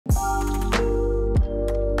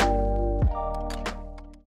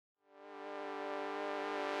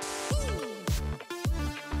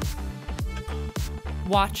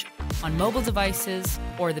Watch on mobile devices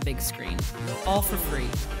or the big screen, all for free.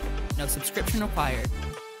 No subscription required.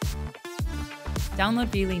 Download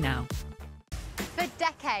Veely now. For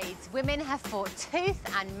decades, women have fought tooth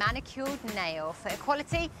and manicured nail for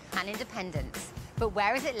equality and independence. But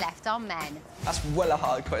where has it left our men? That's well a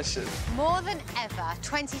hard question. More than ever,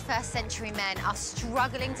 21st century men are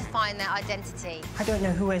struggling to find their identity. I don't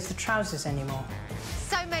know who wears the trousers anymore.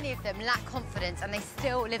 So many of them lack confidence and they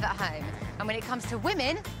still live at home. And when it comes to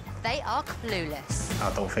women, they are clueless.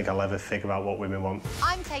 I don't think I'll ever figure out what women want.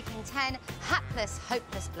 I'm taking 10 hapless,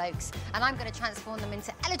 hopeless blokes and I'm going to transform them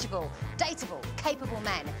into eligible, dateable, capable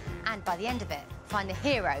men. And by the end of it, find the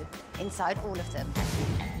hero inside all of them.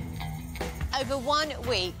 Over 1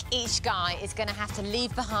 week, each guy is going to have to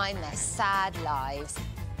leave behind their sad lives.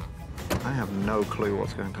 I have no clue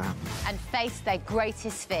what's going to happen. And face their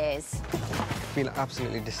greatest fears. I feel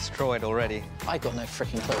absolutely destroyed already. I got no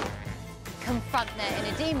freaking clue. Confront their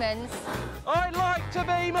inner demons. I'd like to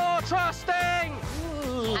be more trusting!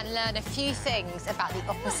 And learn a few things about the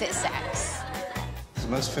opposite sex. It's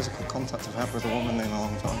the most physical contact I've had with a woman in a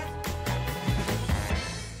long time.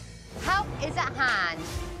 Help is at hand.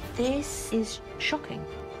 This is shocking.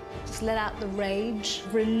 Just let out the rage,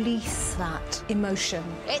 release that emotion.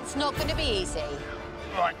 It's not going to be easy.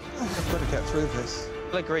 Right. I've got to get through this.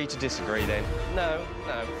 We'll agree to disagree then. No.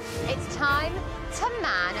 It's time to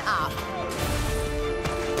man up.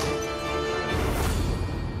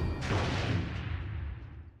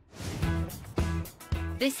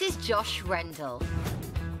 This is Josh Rendell.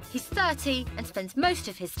 He's 30 and spends most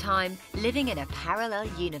of his time living in a parallel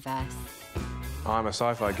universe. I'm a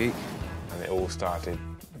sci-fi geek, and it all started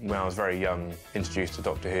when I was very young, introduced to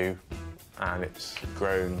Doctor Who, and it's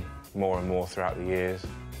grown more and more throughout the years.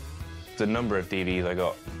 The number of DVDs I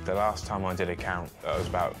got, the last time I did a count, it was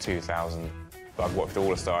about 2,000. But I've watched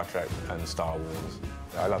all of Star Trek and Star Wars.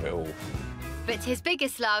 I love it all. But his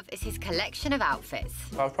biggest love is his collection of outfits.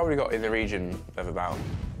 I've probably got in the region of about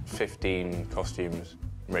 15 costumes,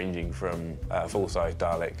 ranging from a full-size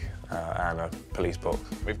Dalek and a police box.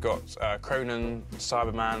 We've got Cronin,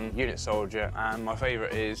 Cyberman, Unit Soldier, and my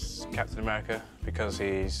favourite is Captain America because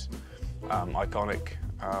he's iconic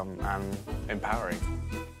and empowering.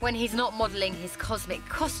 When he's not modelling his cosmic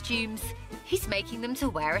costumes, he's making them to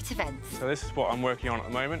wear at events. So this is what I'm working on at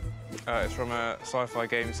the moment. It's from a sci-fi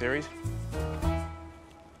game series.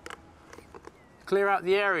 Clear out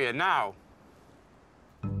the area now.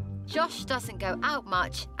 Josh doesn't go out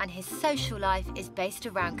much, and his social life is based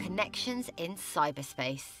around connections in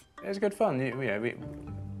cyberspace. It's good fun,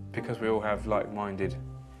 because we all have like-minded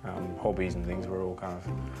hobbies and things. We're all kind of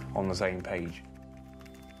on the same page.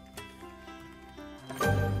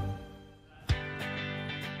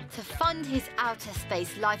 To fund his outer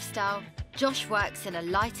space lifestyle, Josh works in a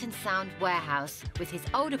light and sound warehouse with his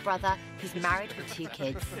older brother, who's married with 2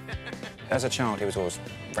 kids. As a child, he was always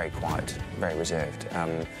very quiet, very reserved.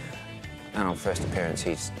 And on first appearance,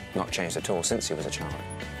 he's not changed at all since he was a child.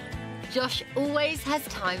 Josh always has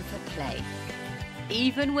time for play,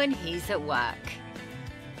 even when he's at work.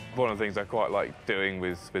 One of the things I quite like doing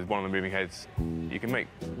with one of the moving heads, you can make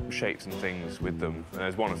shapes and things with them. And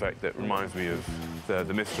there's one effect that reminds me of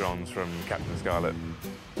the Mysterons from Captain Scarlet.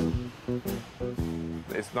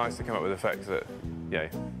 It's nice to come up with effects that,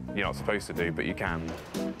 you're not supposed to do, but you can.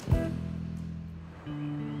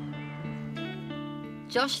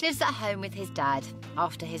 Josh lives at home with his dad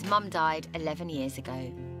after his mum died 11 years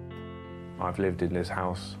ago. I've lived in this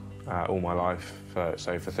house all my life, for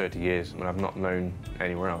 30 years, and I've not known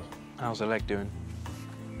anywhere else. How's the leg doing?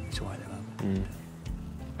 It's all right, then.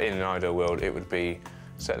 In an ideal world, it would be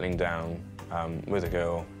settling down with a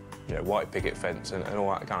girl, white picket fence and all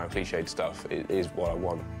that kind of cliched stuff is what I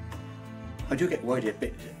want. I do get worried a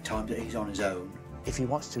bit at times that he's on his own. If he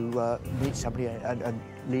wants to meet somebody and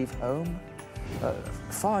leave home,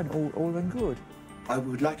 fine, all and good. I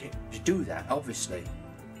would like him to do that, obviously,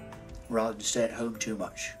 rather than stay at home too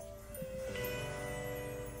much.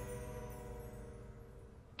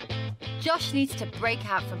 Josh needs to break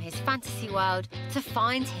out from his fantasy world to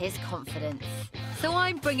find his confidence. So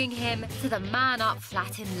I'm bringing him to the Man Up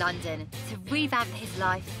flat in London to revamp his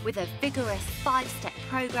life with a vigorous 5-step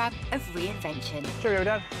programme of reinvention. Cheerio,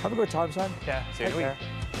 Dad. Have a good time, son. Yeah, see you in a week.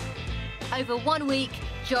 Over 1 week,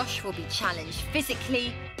 Josh will be challenged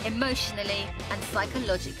physically, emotionally and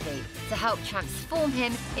psychologically to help transform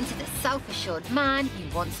him into the self-assured man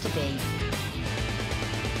he wants to be.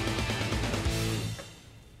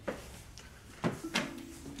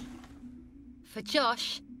 For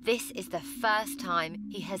Josh, this is the first time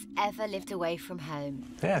he has ever lived away from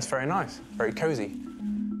home. Yeah, it's very nice, very cosy.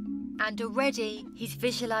 And already he's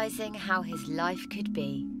visualising how his life could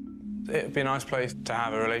be. It'd be a nice place to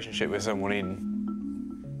have a relationship with someone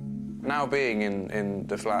in. Now being in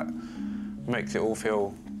the flat makes it all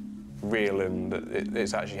feel real and that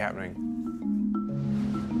it's actually happening.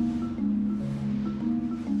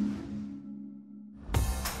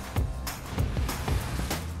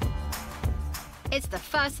 It's the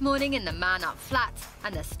first morning in the Man Up flat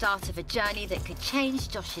and the start of a journey that could change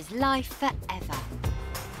Josh's life forever.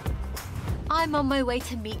 I'm on my way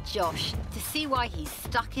to meet Josh to see why he's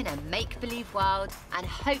stuck in a make-believe world and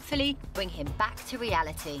hopefully bring him back to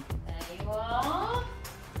reality. There you are.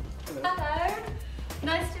 Hello.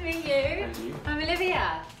 Nice to meet you. And you. I'm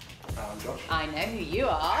Olivia. I'm Josh. I know who you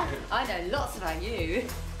are. I know lots about you.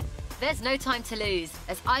 There's no time to lose,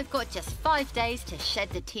 as I've got just 5 days to shed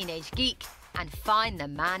the teenage geek and find the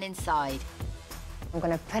man inside. I'm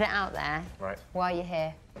going to put it out there. Right. Why are you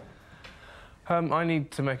here? I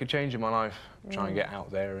need to make a change in my life, try and get out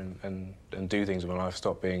there and do things in my life,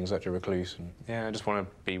 stop being such a recluse. And, yeah, I just want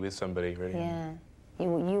to be with somebody, really. Yeah. You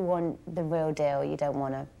want the real deal. You don't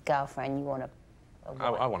want a girlfriend, you want a wife.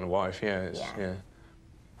 I want a wife, yeah. Well,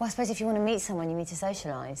 I suppose if you want to meet someone, you need to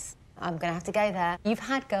socialise. I'm going to have to go there. You've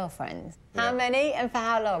had girlfriends. Yeah. How many and for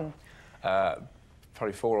how long?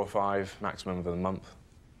 Probably 4 or 5 maximum of the month.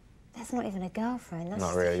 That's not even a girlfriend. That's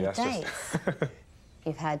not just really. a few That's dates. just.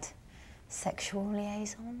 You've had sexual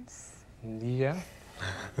liaisons? Yeah.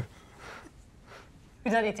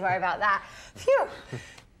 We don't need to worry about that. Phew!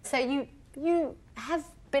 So you have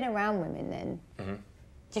been around women then? Mm-hmm. Do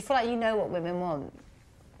you feel like you know what women want?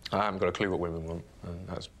 I haven't got a clue what women want, and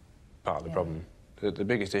that's part of the problem. The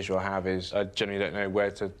biggest issue I have is I generally don't know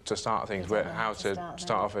where to start things, how to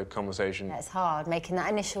start off a conversation. Yeah, it's hard, making that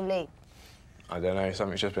initial leap. I don't know,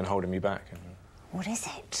 something's just been holding me back. What is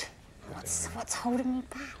it? What's holding you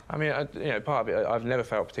back? I mean, you know, part of it, I've never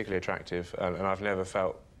felt particularly attractive, and I've never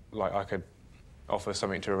felt like I could offer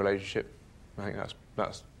something to a relationship. I think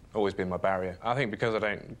that's always been my barrier. I think because I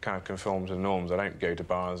don't kind of conform to the norms, I don't go to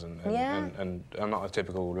bars and I'm not a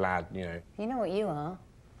typical lad, you know. You know what you are?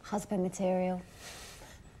 Husband material.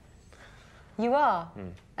 You are.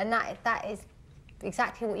 And that is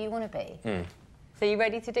exactly what you want to be. So you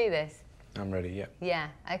ready to do this? I'm ready, yeah. Yeah,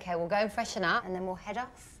 OK, we'll go and freshen up and then we'll head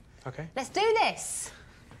off. OK. Let's do this.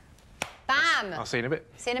 Bam! I'll see you in a bit.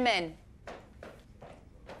 See you in a min.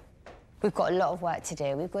 We've got a lot of work to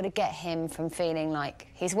do. We've got to get him from feeling like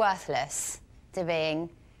he's worthless to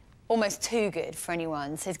being almost too good for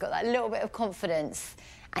anyone. So he's got that little bit of confidence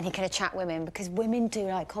and he can attract women because women do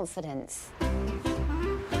like confidence.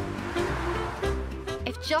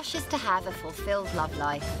 If Josh is to have a fulfilled love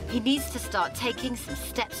life, he needs to start taking some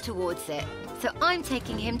steps towards it. So I'm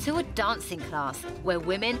taking him to a dancing class where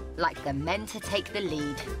women like the men to take the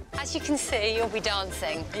lead. As you can see, you'll be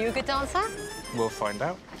dancing. Are you a good dancer? We'll find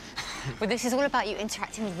out. Well, this is all about you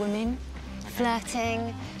interacting with women,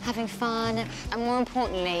 flirting, having fun, and more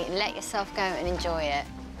importantly, let yourself go and enjoy it.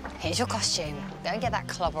 Here's your costume. Go and get that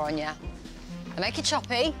clobber on you. And make it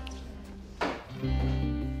choppy.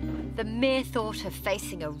 The mere thought of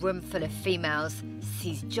facing a room full of females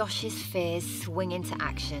sees Josh's fears swing into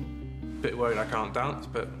action. Bit worried I can't dance,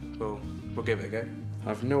 but we'll give it a go.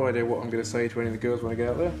 I've no idea what I'm going to say to any of the girls when I get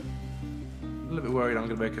out there. A little bit worried I'm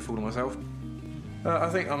going to make a fool of myself. I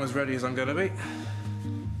think I'm as ready as I'm going to be.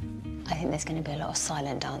 I think there's going to be a lot of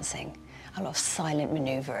silent dancing, a lot of silent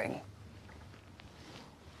manoeuvring.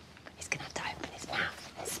 He's going to have to open his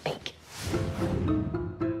mouth and speak.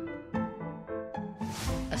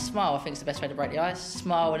 A smile, I think, is the best way to break the ice.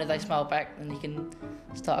 Smile, and if they smile back, then you can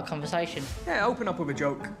start a conversation. Yeah, open up with a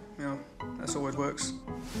joke. You know, that's always works.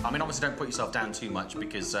 I mean, obviously, don't put yourself down too much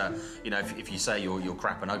because, you know, if you say you're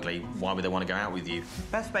crap and ugly, why would they want to go out with you?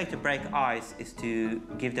 Best way to break ice is to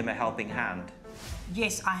give them a helping hand.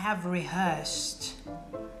 Yes, I have rehearsed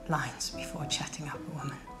lines before chatting up a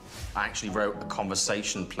woman. I actually wrote a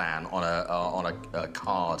conversation plan on a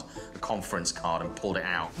card, a conference card, and pulled it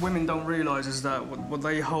out. Women don't realise is that what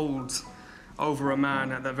they hold over a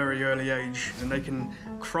man at a very early age, and they can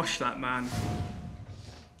crush that man.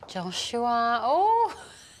 Joshua, oh!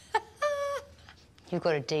 You've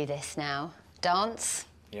got to do this now. Dance,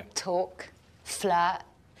 talk, flirt,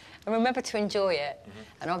 and remember to enjoy it.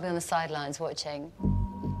 And I'll be on the sidelines watching.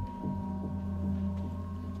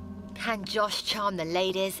 Can Josh charm the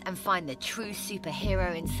ladies and find the true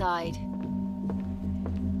superhero inside?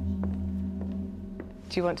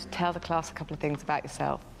 Do you want to tell the class a couple of things about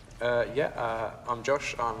yourself? I'm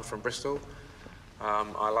Josh. I'm from Bristol.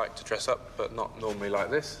 I like to dress up, but not normally like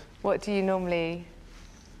this. What do you normally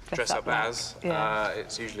dress up like? As? Yeah.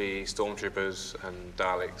 It's usually stormtroopers and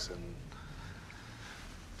Daleks and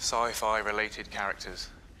sci-fi related characters.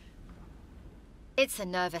 It's a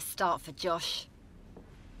nervous start for Josh.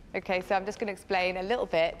 OK, so I'm just going to explain a little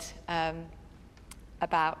bit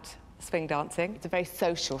about swing dancing. It's a very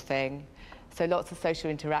social thing, so lots of social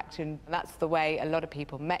interaction. And that's the way a lot of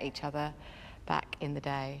people met each other back in the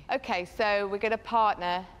day. OK, so we're going to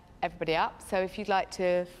partner everybody up. So if you'd like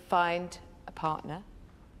to find a partner.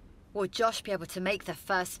 Will Josh be able to make the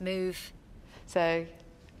first move? So...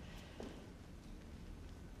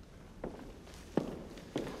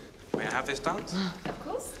 May I have this dance? Of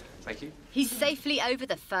course. Thank you. He's safely over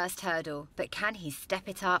the first hurdle, but can he step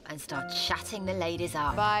it up and start chatting the ladies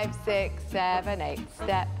up? 5, 6, 7, 8.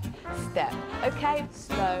 Step, step. OK,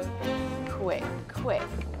 slow, quick, quick,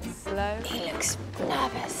 slow. He looks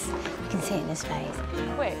nervous. You can see it in his face.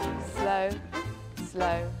 Quick, slow,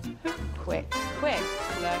 slow, quick, quick,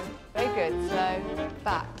 slow. Very good. Slow,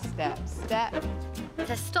 back, step, step.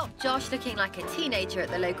 To stop Josh looking like a teenager at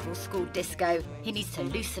the local school disco, he needs to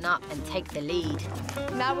loosen up and take the lead.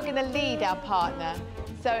 Now we're going to lead our partner.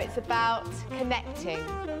 So it's about connecting.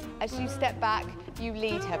 As you step back, you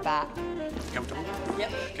lead her back. Comfortable?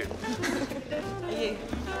 Yep. Good. Are you?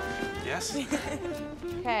 Yes.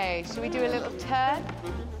 OK, shall we do a little turn?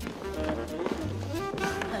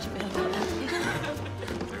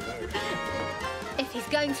 If he's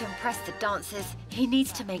going to impress the dancers, he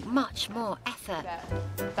needs to make much more effort.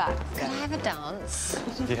 Back. Can I have a dance?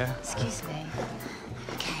 Yeah. Excuse me.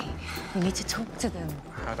 OK, we need to talk to them.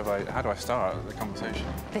 How do I start the conversation?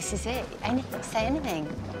 This is it. Say anything.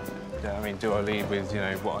 Yeah, I mean, do I lead with,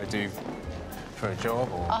 what I do for a job,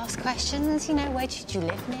 or...? Ask questions, where did you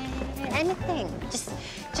live near? Anything.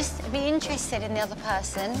 Just be interested in the other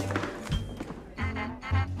person.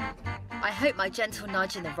 I hope my gentle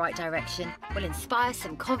nudge in the right direction will inspire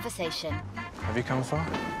some conversation. Have you come far?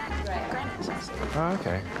 Oh,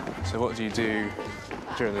 OK. So what do you do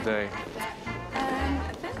during the day?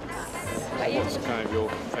 What's kind of your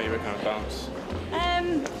favourite kind of dance?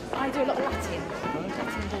 I do a lot of Latin.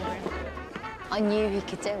 I knew he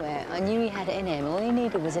could do it. I knew he had it in him. All he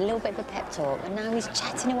needed was a little bit of a pep talk, and now he's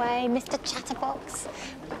chatting away, Mr. Chatterbox.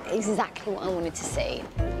 Exactly what I wanted to see.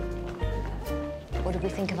 What did we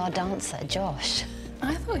think of our dancer, Josh?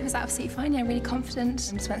 I thought he was absolutely fine, yeah, really confident,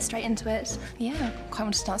 and just went straight into it. Yeah, quite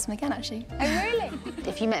wanted to dance him again, actually. Oh, really?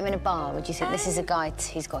 If you met him in a bar, would you think this is a guy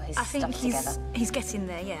who's got his stuff together? He's getting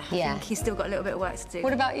there, yeah. Yeah. I think he's still got a little bit of work to do.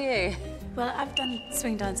 What about you? Well, I've done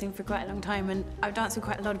swing dancing for quite a long time, and I've danced with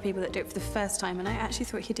quite a lot of people that do it for the first time, and I actually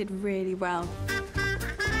thought he did really well.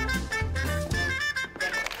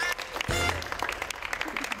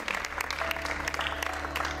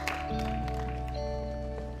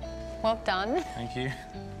 Well done. Thank you.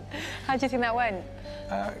 How do you think that went?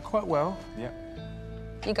 Quite well, yeah.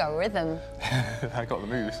 You got a rhythm. I got the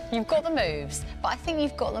moves. You've got the moves, but I think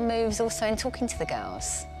you've got the moves also in talking to the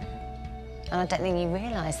girls. And I don't think you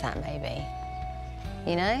realise that, maybe.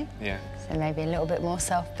 You know? Yeah. So maybe a little bit more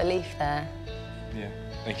self-belief there. Yeah,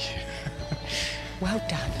 thank you. Well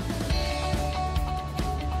done.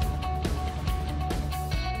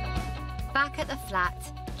 Back at the flat,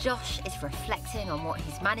 Josh is reflecting on what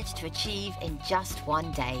he's managed to achieve in just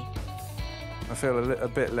one day. I feel a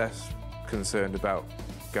bit less concerned about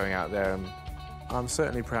going out there, and I'm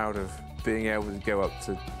certainly proud of being able to go up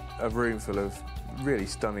to a room full of really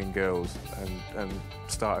stunning girls and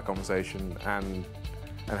start a conversation and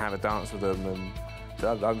have a dance with them,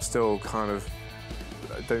 and I'm still kind of...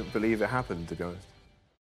 I don't believe it happened, to be honest.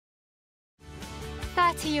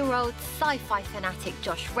 30-year-old sci-fi fanatic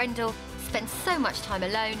Josh Rendell spends so much time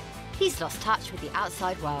alone, he's lost touch with the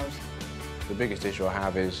outside world. The biggest issue I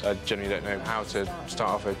have is I generally don't know how to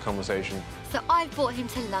start off a conversation. So I've brought him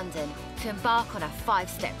to London to embark on a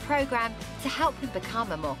 5-step programme to help him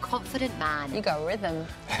become a more confident man. You got a rhythm.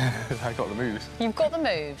 I got the moves. You've got the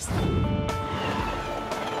moves.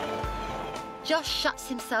 Josh shuts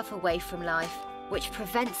himself away from life, which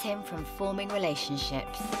prevents him from forming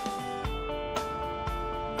relationships.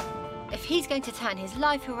 If he's going to turn his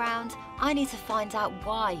life around, I need to find out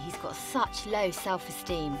why he's got such low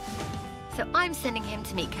self-esteem. So I'm sending him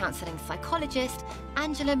to meet counselling psychologist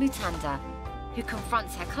Angela Mutanda, who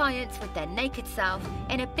confronts her clients with their naked self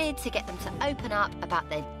in a bid to get them to open up about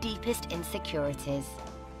their deepest insecurities.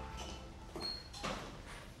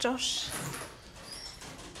 Josh.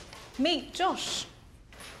 Meet Josh.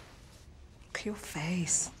 Look at your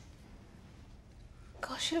face.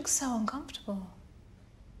 Gosh, you look so uncomfortable.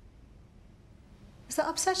 Is that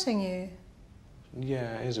upsetting you?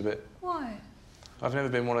 Yeah, it is a bit. Why? I've never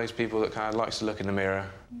been one of those people that kind of likes to look in the mirror.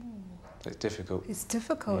 It's difficult. It's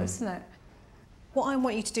difficult, isn't it? What I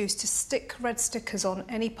want you to do is to stick red stickers on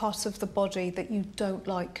any part of the body that you don't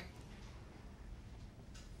like.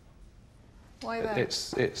 Why that?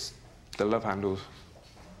 It's the love handles.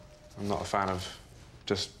 I'm not a fan of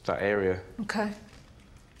just that area. Okay. Have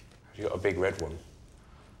you got a big red one?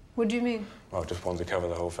 What do you mean? Well, just one to cover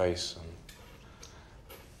the whole face.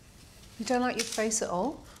 You don't like your face at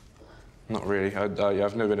all? Not really.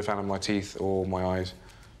 I've never been a fan of my teeth or my eyes.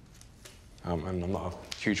 And I'm not a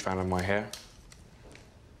huge fan of my hair.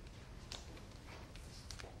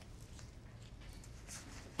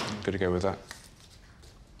 I'm good to go with that.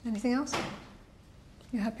 Anything else?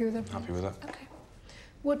 You're happy with everything? Happy with that. Okay.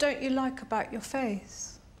 What don't you like about your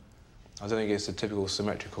face? I don't think it's the typical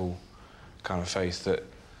symmetrical kind of face that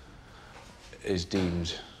is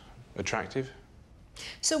deemed attractive.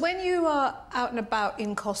 So when you are out and about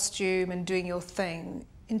in costume and doing your thing,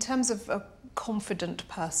 in terms of a confident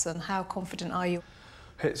person, how confident are you?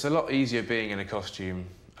 It's a lot easier being in a costume.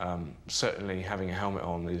 Certainly having a helmet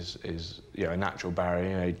on is a natural barrier.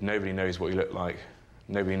 You know, nobody knows what you look like.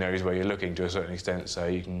 Nobody knows where you're looking to a certain extent, so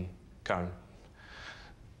you can kind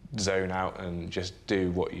of zone out and just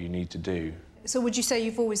do what you need to do. So would you say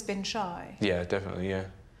you've always been shy? Yeah, definitely, yeah.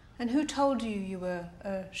 And who told you you were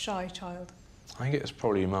a shy child? I think it's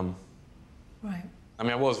probably your mum. Right. I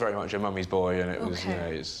mean, I was very much a mummy's boy, and it was, Okay. you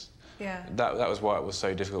know, it's... Yeah. That was why it was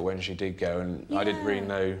so difficult when she did go, and I didn't really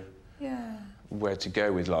know where to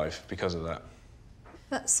go with life because of that.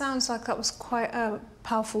 That sounds like that was quite a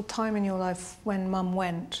powerful time in your life when Mum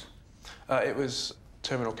went. It was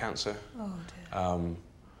terminal cancer, Oh dear.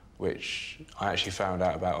 which I actually found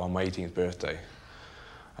out about on my 18th birthday.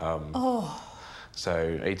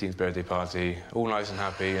 So 18th birthday party, all nice and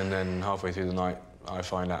happy, and then halfway through the night I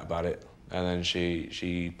find out about it, and then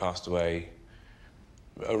she passed away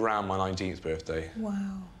around my 19th birthday.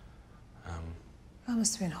 Wow. That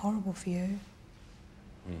must have been horrible for you.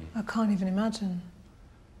 I can't even imagine.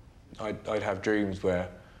 I'd have dreams where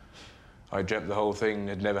I dreamt the whole thing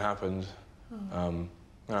had never happened, and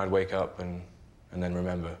I'd wake up and then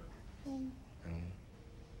remember.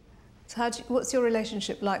 So what's your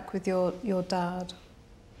relationship like with your dad?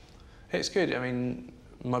 It's good. I mean,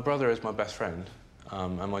 my brother is my best friend,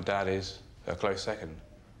 and my dad is a close second.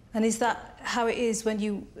 And is that how it is when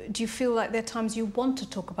do you feel like there are times you want to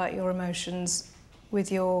talk about your emotions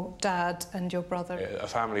with your dad and your brother? A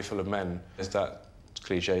family full of men is that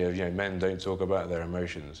cliche of, you know, men don't talk about their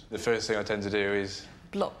emotions. The first thing I tend to do is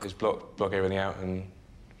block everything out and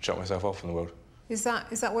shut myself off from the world. Is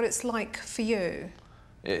that what it's like for you?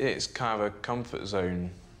 It's kind of a comfort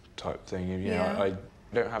zone type thing. You know, I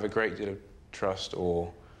don't have a great deal of trust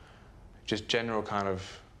or just general kind of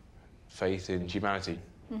faith in humanity.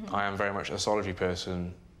 I am very much a solitary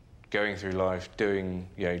person, going through life, doing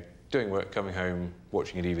work, coming home,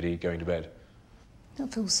 watching a DVD, going to bed.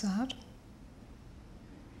 That feels sad,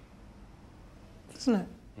 doesn't it?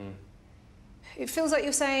 It feels like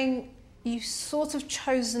you're saying you've sort of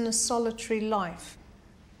chosen a solitary life,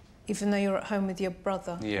 even though you're at home with your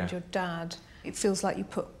brother and your dad. It feels like you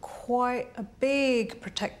put quite a big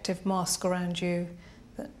protective mask around you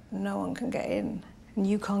that no one can get in and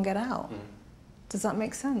you can't get out. Does that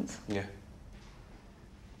make sense? Yeah.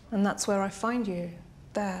 And that's where I find you,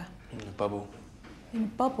 there. In a bubble. In a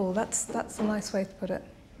bubble, that's a nice way to put it.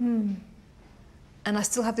 And I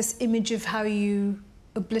still have this image of how you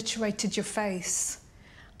obliterated your face.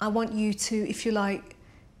 I want you to, if you like,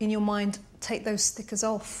 in your mind, take those stickers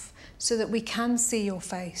off so that we can see your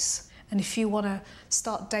face. And if you want to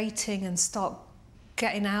start dating and start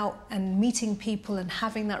getting out and meeting people and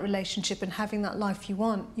having that relationship and having that life you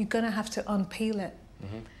want, you're going to have to unpeel it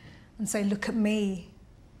and say, look at me,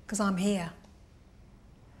 because I'm here,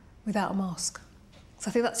 without a mask. So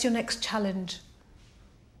I think that's your next challenge.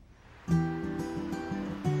 I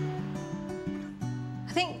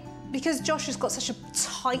think because Josh has got such a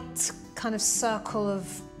tight kind of circle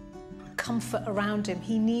of comfort around him,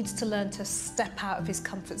 he needs to learn to step out of his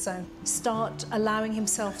comfort zone, start allowing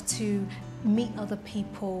himself to meet other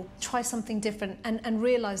people, try something different, and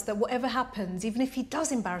realise that whatever happens, even if he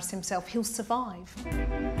does embarrass himself, he'll survive.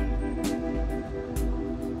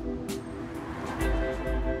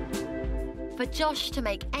 For Josh to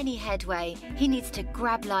make any headway, he needs to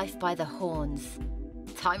grab life by the horns.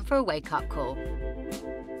 Time for a wake-up call.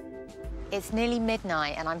 It's nearly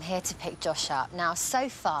midnight and I'm here to pick Josh up. Now, so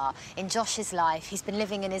far in Josh's life, he's been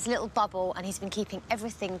living in his little bubble and he's been keeping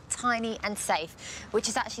everything tiny and safe, which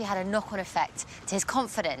has actually had a knock-on effect to his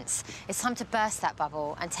confidence. It's time to burst that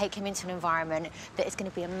bubble and take him into an environment that is going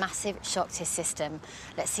to be a massive shock to his system.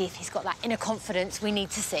 Let's see if he's got that inner confidence we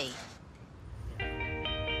need to see.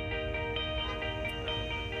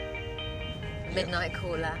 midnight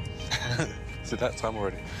caller. Is it that time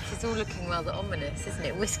already? It's all looking rather ominous, isn't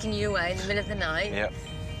it? Whisking you away in the middle of the night. Yep.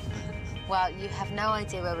 Well, you have no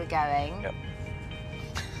idea where we're going. Yep.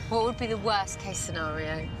 What would be the worst case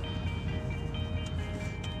scenario?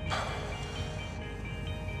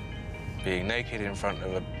 Being naked in front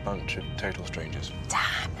of a bunch of total strangers.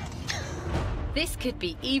 Damn. This could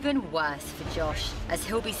be even worse for Josh, as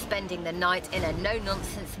he'll be spending the night in a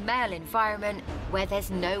no-nonsense male environment where there's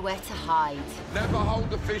nowhere to hide. Never hold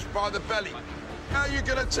the fish by the belly. How are you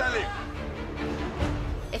going to tell him?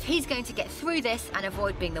 If he's going to get through this and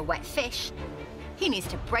avoid being the wet fish, he needs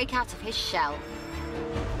to break out of his shell.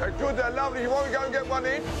 They're good, they're lovely. You want to go and get one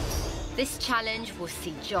in? This challenge will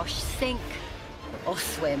see Josh sink or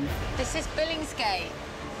swim. This is Billingsgate.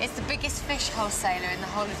 It's the biggest fish wholesaler in the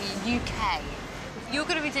whole of the UK. You're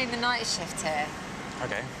going to be doing the night shift here.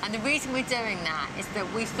 Okay. And the reason we're doing that is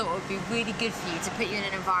that we thought it would be really good for you to put you in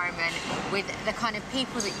an environment with the kind of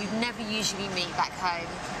people that you'd never usually meet back home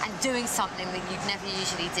and doing something that you'd never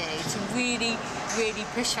usually do to really, really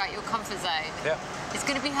push you out your comfort zone. Yeah. It's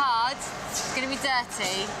going to be hard, it's going to be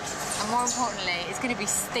dirty, and more importantly, it's going to be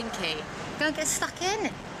stinky. Go and get stuck in.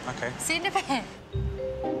 Okay. See you in a bit.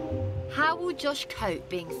 How will Josh cope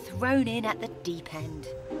being thrown in at the deep end?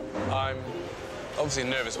 I'm obviously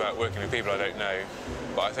nervous about working with people I don't know,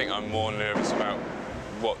 but I think I'm more nervous about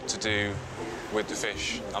what to do with the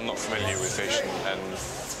fish. I'm not familiar with fish and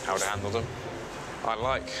how to handle them. I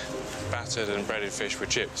like battered and breaded fish with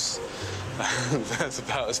chips. That's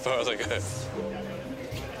about as far as I go.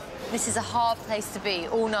 This is a hard place to be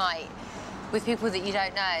all night with people that you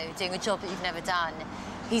don't know, doing a job that you've never done.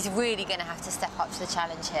 He's really going to have to step up to the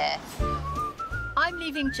challenge here. I'm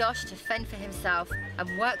leaving Josh to fend for himself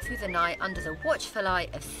and work through the night under the watchful eye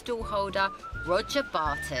of stallholder Roger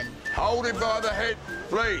Barton. Hold him by the head,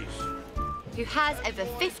 please. Who has over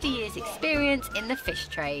 50 years' experience in the fish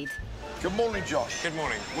trade. Good morning, Josh. Good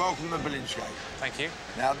morning. Welcome to Billingsgate. Thank you.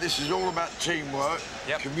 Now, this is all about teamwork,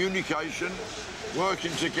 communication,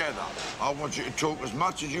 working together. I want you to talk as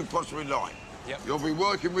much as you possibly like. Yep. You'll be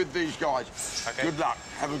working with these guys. Okay. Good luck.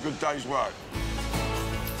 Have a good day's work.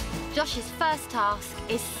 Josh's first task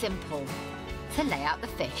is simple, to lay out the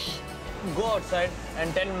fish. Go outside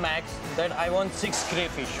and tell Max that I want 6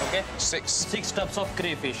 crayfish, okay? 6 tubs of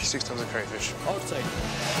crayfish. 6 tubs of crayfish. Outside.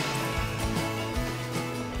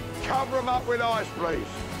 Cover them up with ice, please.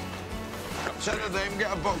 10 of them,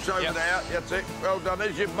 get a box over there. That's it. Well done.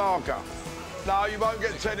 There's your marker. No, you won't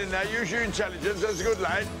get 10 in there. Use your intelligence. That's a good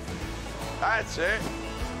lad. That's it.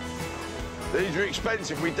 These are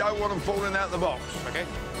expensive. We don't want them falling out the box. Okay.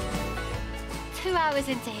 2 hours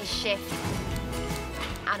into his shift,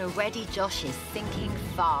 and already Josh is sinking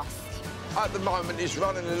fast. At the moment, he's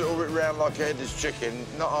running a little bit round like a headless chicken,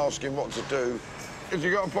 not asking what to do. Have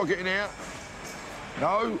you got a pocket in here?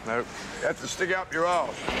 No? No. You have to stick up your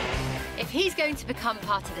arse. If he's going to become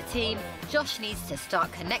part of the team, Josh needs to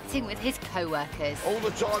start connecting with his co-workers. All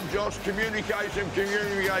the time, Josh, communication,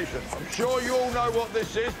 communication. I'm sure you all know what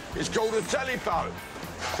this is. It's called a telephone.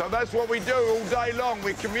 So that's what we do all day long.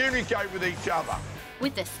 We communicate with each other.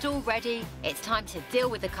 With the stall ready, it's time to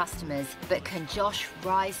deal with the customers. But can Josh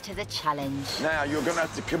rise to the challenge? Now, you're going to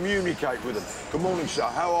have to communicate with them. Good morning, sir.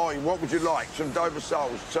 How are you? What would you like? Some Dover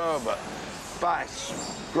soles, turbot,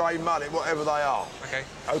 bass, grey mullet, whatever they are. Okay.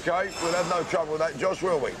 OK? We'll have no trouble with that, Josh,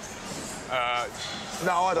 will we?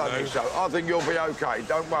 No, I don't think so. I think you'll be OK.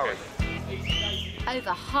 Don't worry.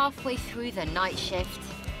 Over halfway through the night shift,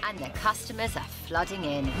 and the customers are flooding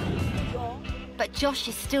in. But Josh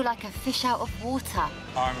is still like a fish out of water.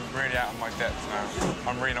 I'm really out of my depth now.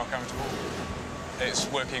 I'm really not comfortable.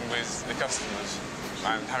 It's working with the customers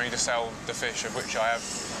and having to sell the fish of which I have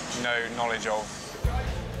no knowledge of.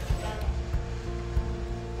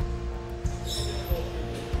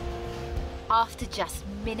 After just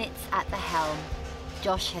minutes at the helm,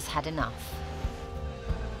 Josh has had enough.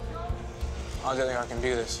 I don't think I can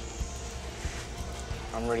do this.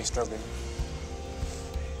 I'm really struggling.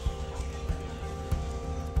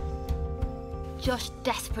 Josh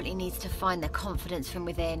desperately needs to find the confidence from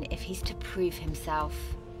within if he's to prove himself.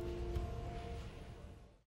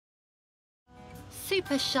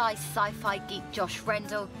 Super shy sci-fi geek Josh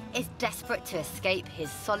Rendell is desperate to escape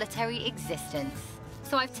his solitary existence.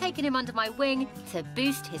 So I've taken him under my wing to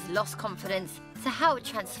boost his lost confidence, to help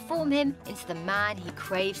transform him into the man he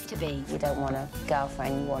craves to be. You don't want a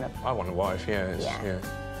girlfriend, you want a... I want a wife, yeah.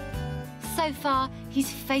 So far,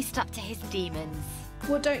 he's faced up to his demons.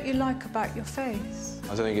 What don't you like about your face? I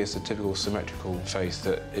don't think it's the typical symmetrical face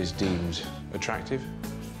that is deemed attractive.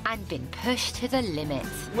 And been pushed to the limit.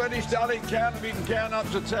 When he's done it, count him, he can count up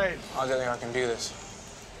to 10. I don't think I can do this.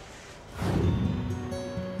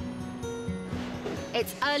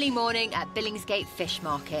 It's early morning at Billingsgate Fish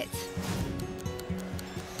Market.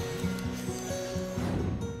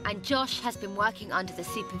 And Josh has been working under the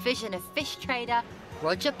supervision of fish trader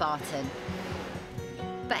Roger Barton.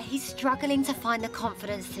 But he's struggling to find the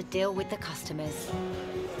confidence to deal with the customers.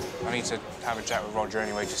 I need to have a chat with Roger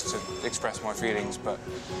anyway, just to express my feelings, but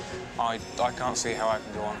I can't see how I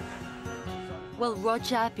can go on. Will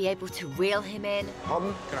Roger be able to reel him in?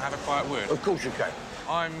 Can I have a quiet word? Of course you can.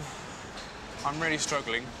 I'm really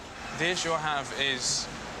struggling. The issue I have is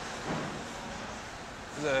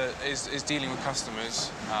dealing with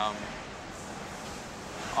customers.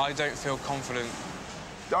 I don't feel confident.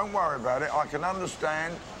 Don't worry about it. I can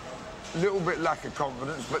understand a little bit lack of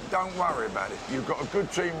confidence, but don't worry about it. You've got a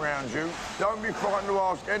good team around you. Don't be frightened to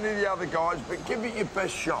ask any of the other guys, but give it your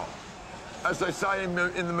best shot. As they say in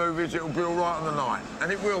the movies, it'll be all right on the night,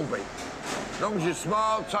 and it will be. As long as you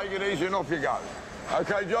smile, take it easy, and off you go.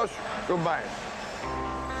 OK, Josh? Good man.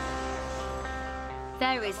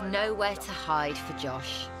 There is nowhere to hide for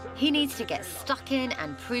Josh. He needs to get stuck in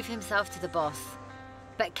and prove himself to the boss.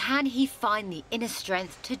 But can he find the inner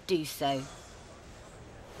strength to do so?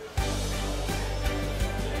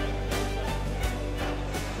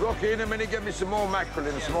 Rocky, in a minute, get me some more mackerel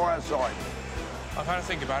and some more outside. I've had to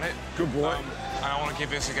think about it. Good boy. And I want to give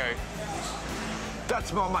this a go.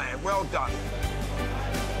 That's my man. Well done.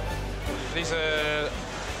 These are...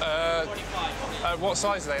 what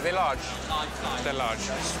size are they? They're large? They're large.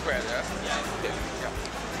 Square there? Yeah.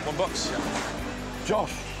 1 box? Yeah.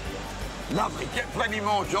 Josh, lovely. Get plenty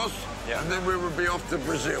more, Josh. Yeah. And then we will be off to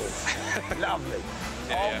Brazil. Lovely.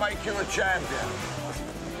 Yeah, I'll make you a champion.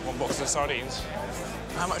 1 box of sardines.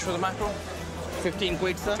 How much for the mackerel? 15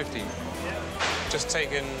 quid, sir. 15. Just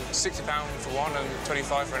taken £60 for one and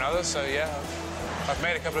 25 for another, so yeah, I've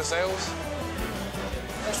made a couple of sales.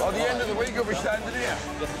 By the end of the week, you'll be standing here.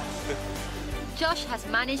 Josh has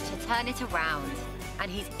managed to turn it around,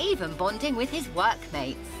 and he's even bonding with his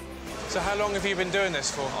workmates. So how long have you been doing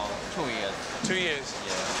this for? 2 years. 2 years?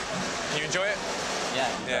 Yeah. You enjoy it? Yeah.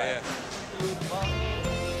 Yeah.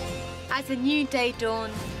 As a new day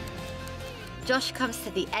dawns, Josh comes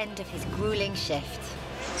to the end of his gruelling shift.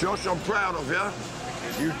 Josh, I'm proud of you.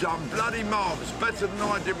 You've done bloody marvellous, better than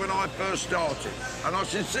I did when I first started. And I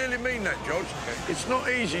sincerely mean that, Josh. Okay. It's not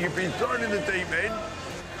easy. You've been thrown in the deep end.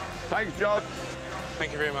 Thanks, Josh.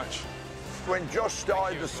 Thank you very much. When Josh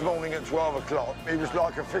started this morning at 12 o'clock, he was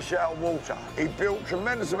like a fish out of water. He built a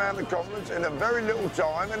tremendous amount of confidence in a very little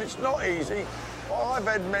time, and it's not easy. I've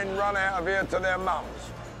had men run out of here to their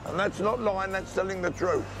mums. And that's not lying, that's telling the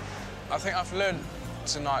truth. I think I've learned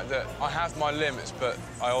tonight that I have my limits, but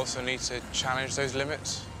I also need to challenge those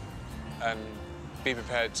limits and be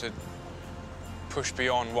prepared to push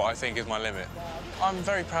beyond what I think is my limit. I'm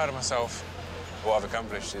very proud of myself. What I've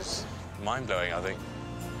accomplished is mind-blowing, I think.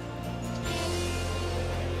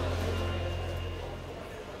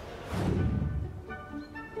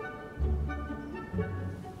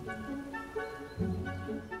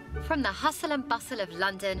 From the hustle and bustle of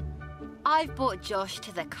London, I've brought Josh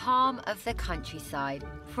to the calm of the countryside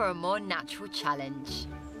for a more natural challenge.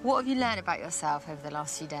 What have you learned about yourself over the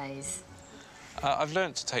last few days? I've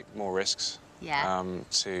learned to take more risks. Yeah.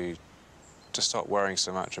 To stop worrying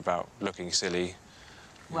so much about looking silly.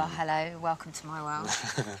 Well, hello, welcome to my world.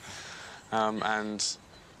 And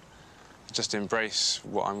just embrace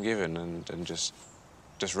what I'm given and just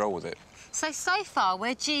roll with it. So far,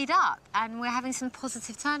 we're G'd up and we're having some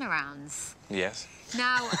positive turnarounds. Yes.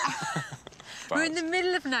 Now, we're in the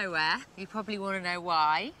middle of nowhere. You probably want to know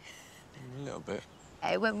why. A little bit.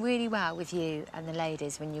 It went really well with you and the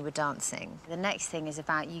ladies when you were dancing. The next thing is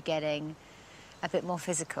about you getting a bit more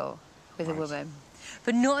physical with a woman,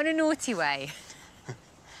 but not in a naughty way.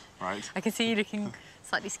 Right. I can see you looking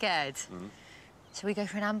slightly scared. Shall we go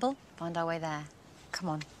for an amble? Find our way there. Come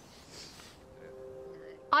on.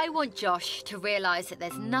 I want Josh to realise that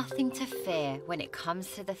there's nothing to fear when it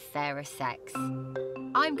comes to the fairer sex.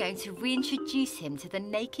 I'm going to reintroduce him to the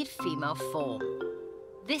naked female form.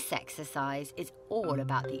 This exercise is all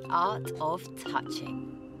about the art of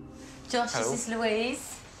touching. Josh, Hello. This is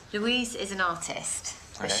Louise. Louise is an artist,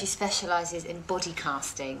 but Okay. she specialises in body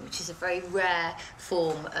casting, which is a very rare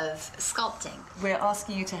form of sculpting. We're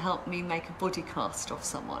asking you to help me make a body cast of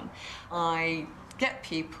someone. I get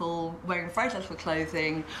people wearing very little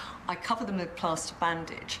clothing, I cover them with plaster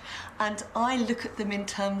bandage, and I look at them in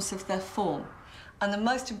terms of their form. And the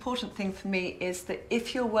most important thing for me is that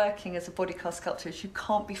if you're working as a body cast sculptor, you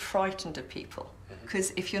can't be frightened of people.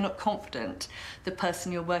 Because if you're not confident, the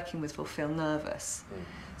person you're working with will feel nervous.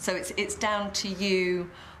 So it's down to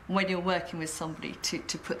you when you're working with somebody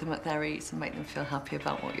to put them at their ease and make them feel happy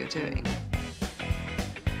about what you're doing.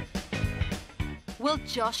 Will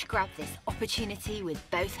Josh grab this opportunity with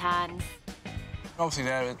both hands? Obviously,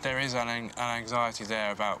 there is an anxiety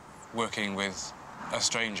there about working with a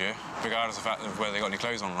stranger, regardless of the fact of whether they got any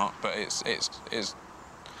clothes on or not. But it's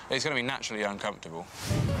going to be naturally uncomfortable.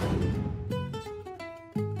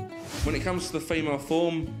 When it comes to the female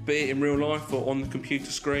form, be it in real life or on the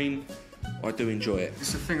computer screen, I do enjoy it.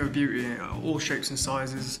 It's a thing of beauty, all shapes and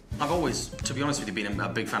sizes. I've always, to be honest with you, been a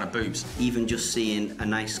big fan of boobs. Even just seeing a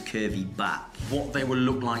nice curvy back. What they will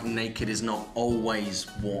look like naked is not always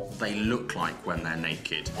what they look like when they're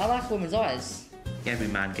naked. I like women's eyes. Every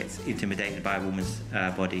man gets intimidated by a woman's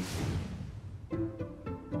body.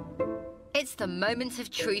 It's the moment of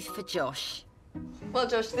truth for Josh. Well,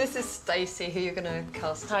 Josh, this is Stacey, who you're going to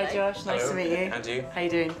cast today. Hi, Josh. Nice to meet you. And you? How you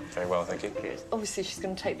doing? Very well, thank you. Good. Obviously, she's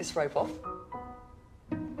going to take this robe off.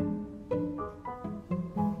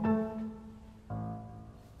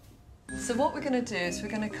 So what we're going to do is we're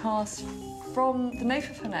going to cast from the nape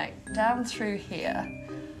of her neck down through here,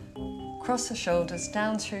 across her shoulders,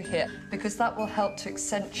 down through here, because that will help to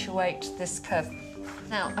accentuate this curve.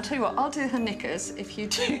 Now, I'll tell you what, I'll do her knickers if you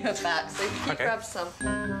do her back, so if you grab some.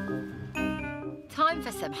 Time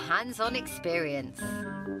for some hands-on experience.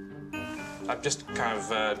 I've just kind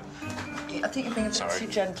of... I think you're being a bit too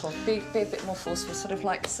gentle. Be a bit more forceful, sort of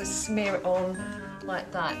like, so smear it on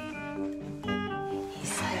like that.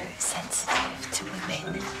 He's so sensitive to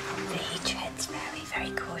women that he treads very,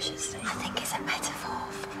 very cautiously. I think it's a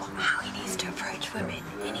metaphor for how he needs to approach women.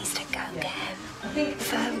 He needs to go get him.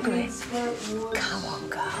 Firm grip. Come on,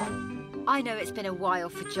 girl. I know it's been a while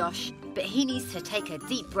for Josh, but he needs to take a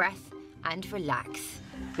deep breath and relax.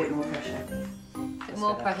 Bit more pressure. Bit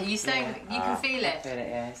more pressure. You saying you can feel it? I feel it,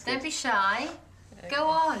 yeah. Don't be shy. Go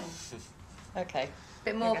on. Okay.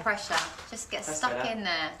 Bit more pressure. Just get stuck in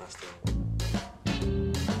there.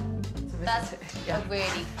 That's a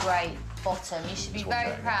really great bottom. You should be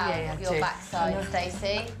very proud of your backside,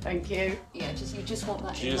 Stacey. Thank you. Yeah, you just want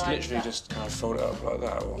that. Do you just literally just kind of fold it up like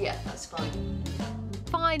that? Or? Yeah, that's fine.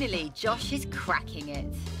 Finally, Josh is cracking it.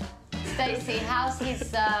 Stacey, how's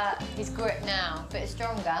his grip now? A bit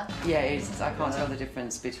stronger? Yeah, it is. I can't tell the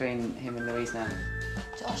difference between him and Louise now.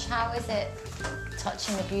 Josh, how is it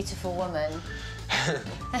touching a beautiful woman?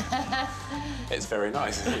 It's very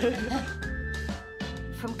nice.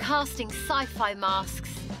 From casting sci-fi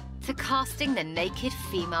masks to casting the naked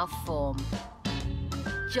female form,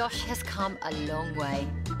 Josh has come a long way.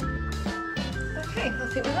 Okay, I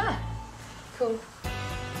think we're there. Cool.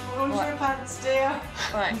 Hold on to your pants, dear.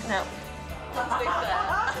 Right, now, let's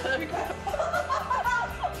leave there.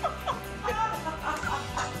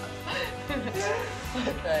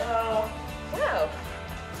 Okay. Wow.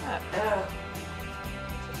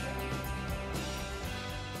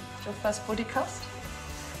 Your first body cast?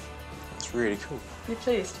 It's really cool. You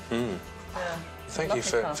pleased? Mm. Yeah. Thank you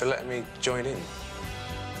for letting me join in.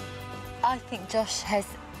 I think Josh has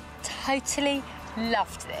totally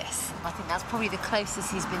loved this. I think that's probably the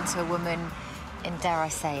closest he's been to a woman in, dare I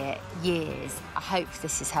say it, years. I hope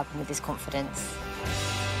this is helping with his confidence.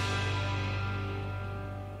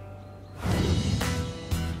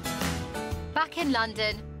 Back in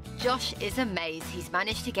London, Josh is amazed he's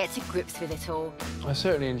managed to get to grips with it all. I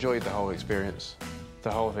certainly enjoyed the whole experience.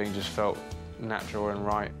 The whole thing just felt natural and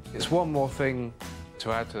right. It's one more thing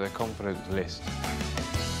to add to the confidence list.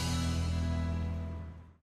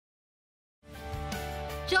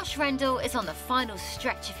 Josh Rendell is on the final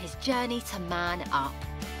stretch of his journey to man up.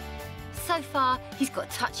 So far, he's got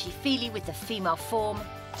touchy-feely with the female form.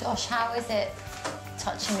 Josh, how is it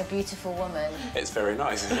touching a beautiful woman? It's very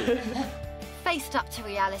nice. Faced up to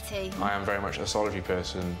reality. I am very much a solitary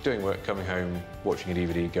person, doing work, coming home, watching a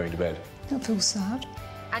DVD, going to bed. That feels sad.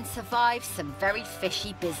 And survives some very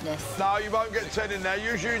fishy business. No, you won't get 10 in there.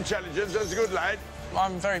 Use your intelligence. That's a good lad.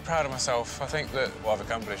 I'm very proud of myself. I think that what I've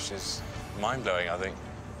accomplished is mind-blowing, I think.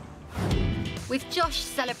 With Josh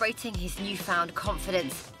celebrating his newfound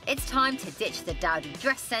confidence, it's time to ditch the dowdy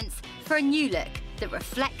dress sense for a new look that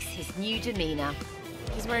reflects his new demeanour.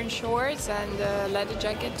 He's wearing shorts and a leather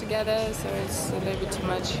jacket together, so it's a little bit too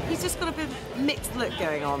much. He's just got a bit of mixed look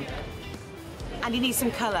going on. And he needs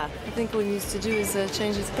some colour. I think all he needs to do is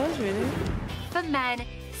change his clothes, really. For men,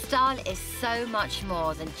 style is so much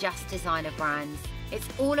more than just designer brands. It's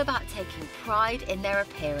all about taking pride in their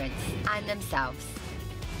appearance and themselves.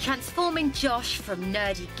 Transforming Josh from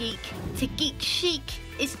nerdy geek to geek chic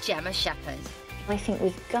is Gemma Shepherd. I think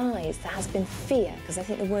with guys there has been fear, because I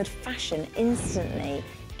think the word fashion instantly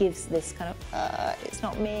gives this kind of, it's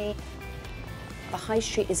not me. The high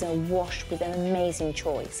street is awash with an amazing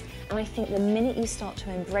choice. And I think the minute you start to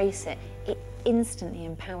embrace it, it instantly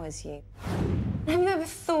empowers you. Have you ever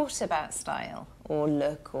thought about style or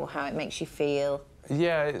look or how it makes you feel?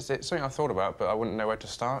 Yeah, it's something I've thought about, but I wouldn't know where to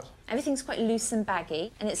start. Everything's quite loose and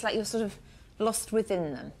baggy, and it's like you're sort of lost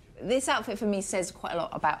within them. This outfit for me says quite a lot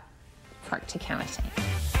about practicality.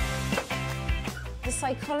 The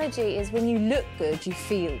psychology is when you look good, you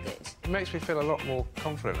feel good. It makes me feel a lot more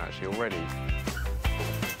confident, actually, already.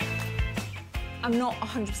 I'm not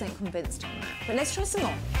 100% convinced on that, but let's try some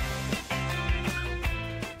more.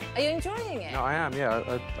 Are you enjoying it? No, I am,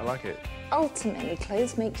 yeah, I like it. Ultimately,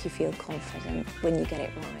 clothes make you feel confident when you get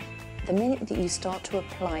it right. The minute that you start to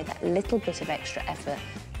apply that little bit of extra effort,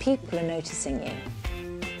 people are noticing you.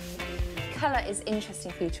 Colour is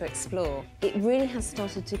interesting for you to explore. It really has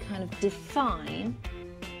started to kind of define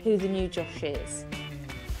who the new Josh is.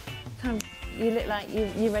 You look like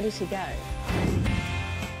you're ready to go.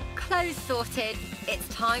 Clothes sorted, it's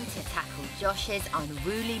time to tackle Josh's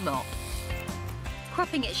unruly mop.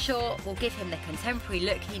 Cropping it short will give him the contemporary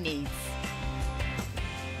look he needs.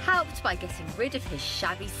 Helped by getting rid of his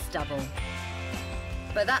shabby stubble.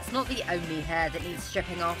 But that's not the only hair that needs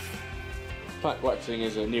stripping off. Flat waxing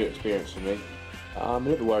is a new experience for me. I'm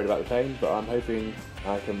a little worried about the pain, but I'm hoping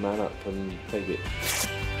I can man up and take it.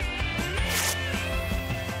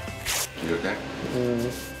 You okay?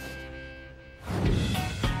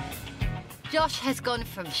 Josh has gone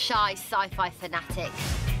from shy sci-fi fanatic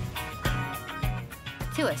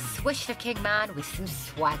to a swish-looking man with some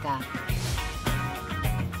swagger.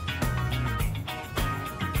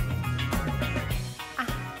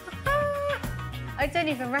 I don't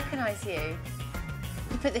even recognise you.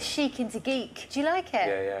 You put the chic into geek. Do you like it?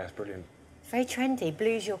 Yeah, it's brilliant. It's very trendy.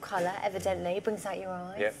 Blue's your colour, evidently. Brings out your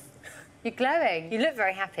eyes. Yep. You're glowing. You look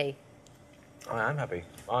very happy. I am happy.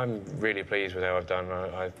 I'm really pleased with how I've done.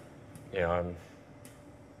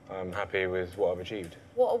 I'm happy with what I've achieved.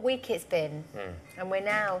 What a week it's been. And we're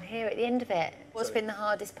now here at the end of it. What's been the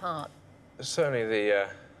hardest part? Certainly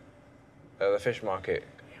the fish market.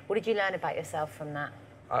 What did you learn about yourself from that?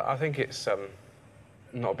 I think it's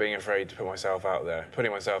not being afraid to put myself out there,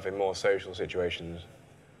 putting myself in more social situations.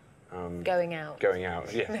 Going out. Going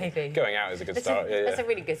out, yeah. Maybe. Going out is a good start, yeah. That's a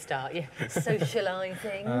really good start, yeah.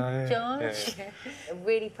 Socialising, Josh. Yeah. I'm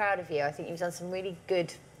really proud of you. I think you've done some really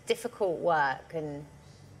good, difficult work and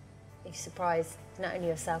you've surprised not only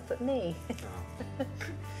yourself, but me. Oh.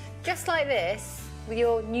 Just like this, with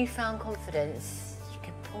your newfound confidence, you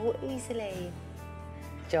can pull easily.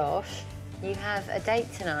 Josh, you have a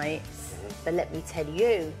date tonight, but let me tell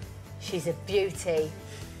you, she's a beauty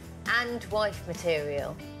and wife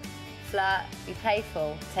material. Flirt, be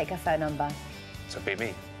playful, take her phone number. So be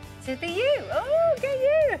me. So be you. Oh, get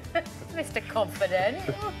you. Mr. Confident.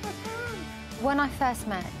 When I first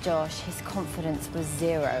met Josh, his confidence was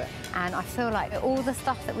zero. And I feel like all the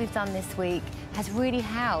stuff that we've done this week has really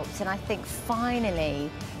helped. And I think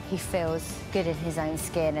finally he feels good in his own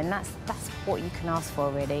skin. And that's what you can ask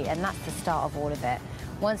for, really. And that's the start of all of it.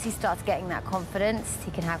 Once he starts getting that confidence,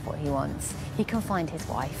 he can have what he wants. He can find his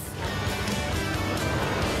wife.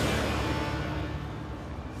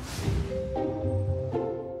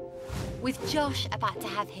 With Josh about to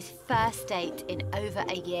have his first date in over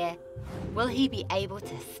a year, will he be able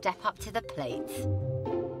to step up to the plate?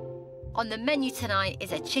 On the menu tonight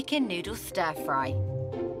is a chicken noodle stir-fry.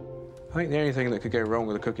 I think the only thing that could go wrong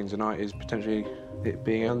with the cooking tonight is potentially it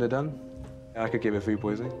being underdone. I could give it food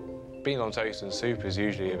poisoning. Beans on toast and soup is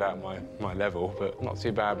usually about my level, but not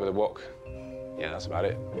too bad with a wok. Yeah, that's about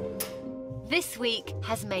it. This week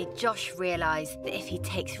has made Josh realise that if he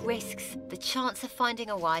takes risks, the chance of finding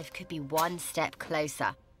a wife could be one step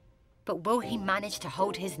closer. But will he manage to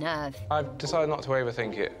hold his nerve? I've decided not to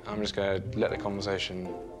overthink it. I'm just going to let the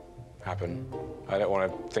conversation happen. I don't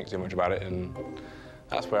want to think too much about it, and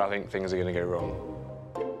that's where I think things are going to go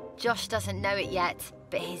wrong. Josh doesn't know it yet,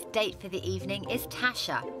 but his date for the evening is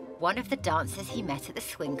Tasha, one of the dancers he met at the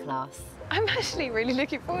swing class. I'm actually really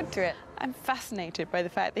looking forward to it. I'm fascinated by the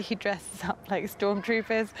fact that he dresses up like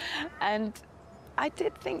stormtroopers, and I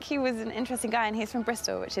did think he was an interesting guy, and he's from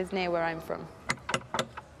Bristol, which is near where I'm from.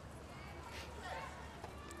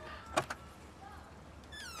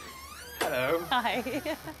 Hello. Hi.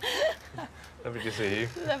 Lovely to see you.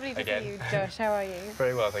 Lovely to see you, Josh. How are you?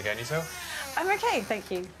 Very well, thank you. And yourself? I'm okay,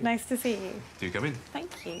 thank you. Nice to see you. Do come in.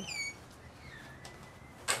 Thank you.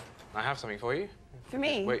 I have something for you. For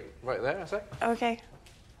me? Wait, right there, a sec. Okay.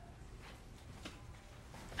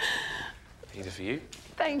 These are for you.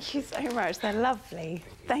 Thank you so much. They're lovely.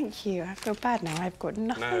 Thank you. I feel bad now. I've got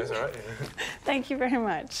nothing. No, it's all right. Thank you very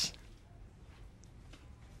much.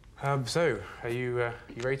 So, are you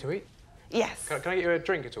ready to eat? Yes. Can I get you a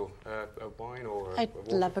drink at all? A wine or I'd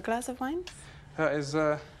love a glass of wine. Is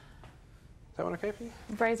that one okay for you?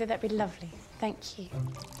 Rosa, that'd be lovely. Thank you.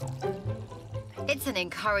 It's an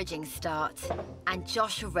encouraging start, and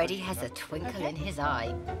Josh already has a twinkle in his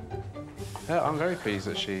eye. I'm very pleased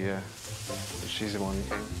that she's the one who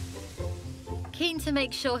came. Keen to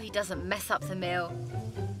make sure he doesn't mess up the meal,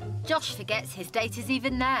 Josh forgets his date is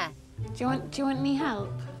even there. Do you want any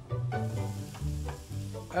help?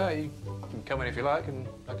 You can come in if you like, and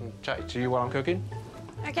I can chat to you while I'm cooking.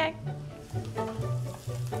 Okay.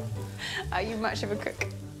 Are you much of a cook?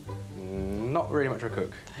 Not really much of a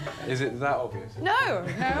cook. Is it that obvious? No,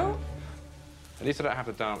 no. At least I don't have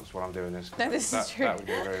to dance while I'm doing this. No, this is true. That would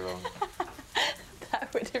go very wrong.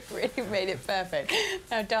 That would have really made it perfect.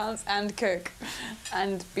 Now dance and cook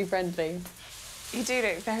and be friendly. You do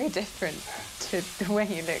look very different to the way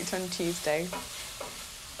you looked on Tuesday.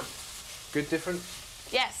 Good different?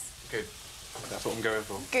 Yes. Good. That's what I'm going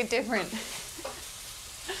for. Good different.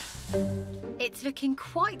 It's looking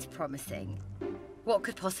quite promising. What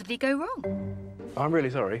could possibly go wrong? I'm really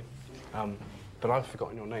sorry, but I've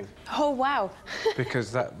forgotten your name. Oh, wow.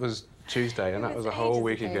 Because that was Tuesday, and that was a whole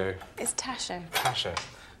week ago. It's Tasha. Tasha.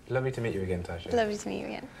 Lovely to meet you again, Tasha. Lovely to meet you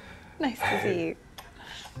again. Nice to see you.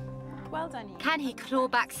 Well done, you. Can he claw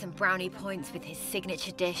back some brownie points with his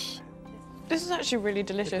signature dish? This is actually really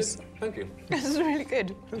delicious. Thank you. This is really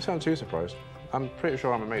good. Don't sound too surprised. I'm pretty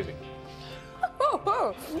sure I'm amazing.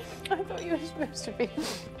 Oh, I thought you were supposed to be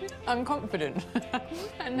unconfident.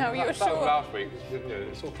 And now you're sure. That was last week.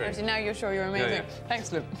 It's all true. So now you're sure you're amazing. Yeah.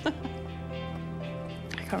 Excellent.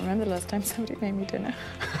 I can't remember the last time somebody made me dinner.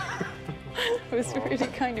 It was really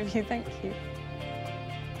kind of you, thank you.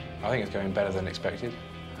 I think it's going better than expected.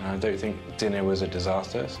 I don't think dinner was a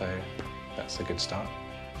disaster, so that's a good start.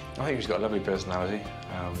 I think she's got a lovely personality,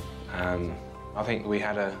 and I think we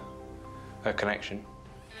had a connection.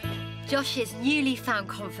 Josh's newly found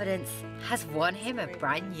confidence has won him a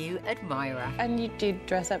brand new admirer. And you do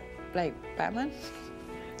dress up like Batman?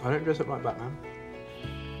 I don't dress up like Batman.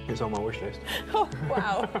 It's on my wish list. Oh,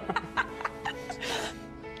 wow.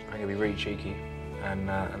 I'm going to be really cheeky and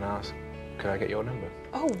ask, could I get your number?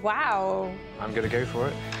 Oh, wow. I'm going to go for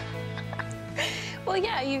it. Well,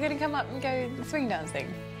 yeah, you're going to come up and go swing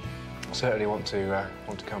dancing? I certainly want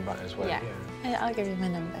to come back as well. Yeah. I'll give you my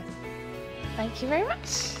number. Thank you very much.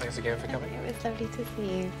 Thanks again for coming. It was lovely to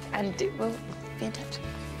see you. And we'll be in touch.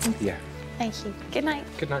 Yeah. Thank you. Good night.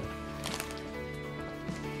 Good night.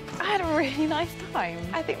 I had a really nice time.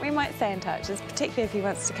 I think we might stay in touch, particularly if he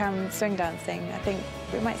wants to come swing dancing. I think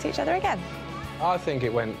we might see each other again. I think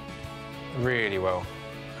it went really well.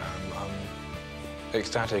 I'm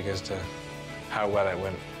ecstatic as to how well it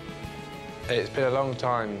went. It's been a long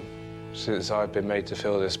time since I've been made to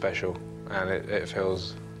feel this special, and it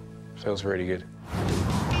feels really good.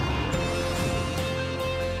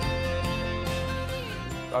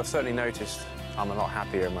 I've certainly noticed I'm a lot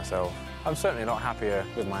happier in myself. I'm certainly a lot happier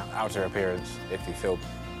with my outer appearance. If you feel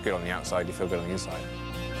good on the outside, you feel good on the inside.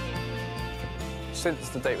 Since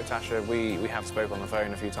the date with Tasha, we have spoken on the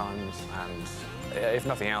phone a few times, and if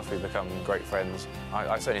nothing else, we've become great friends.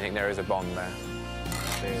 I certainly think there is a bond there.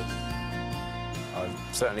 I've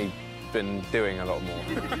certainly been doing a lot more.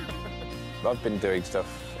 I've been doing stuff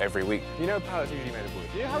every week. You know, pallets usually made of wood.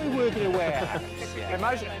 You know how we work in a warehouse?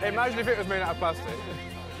 Imagine if it was made out of plastic.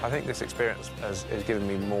 I think this experience has given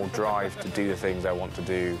me more drive to do the things I want to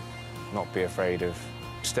do, not be afraid of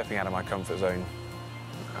stepping out of my comfort zone,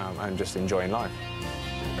 and just enjoying life.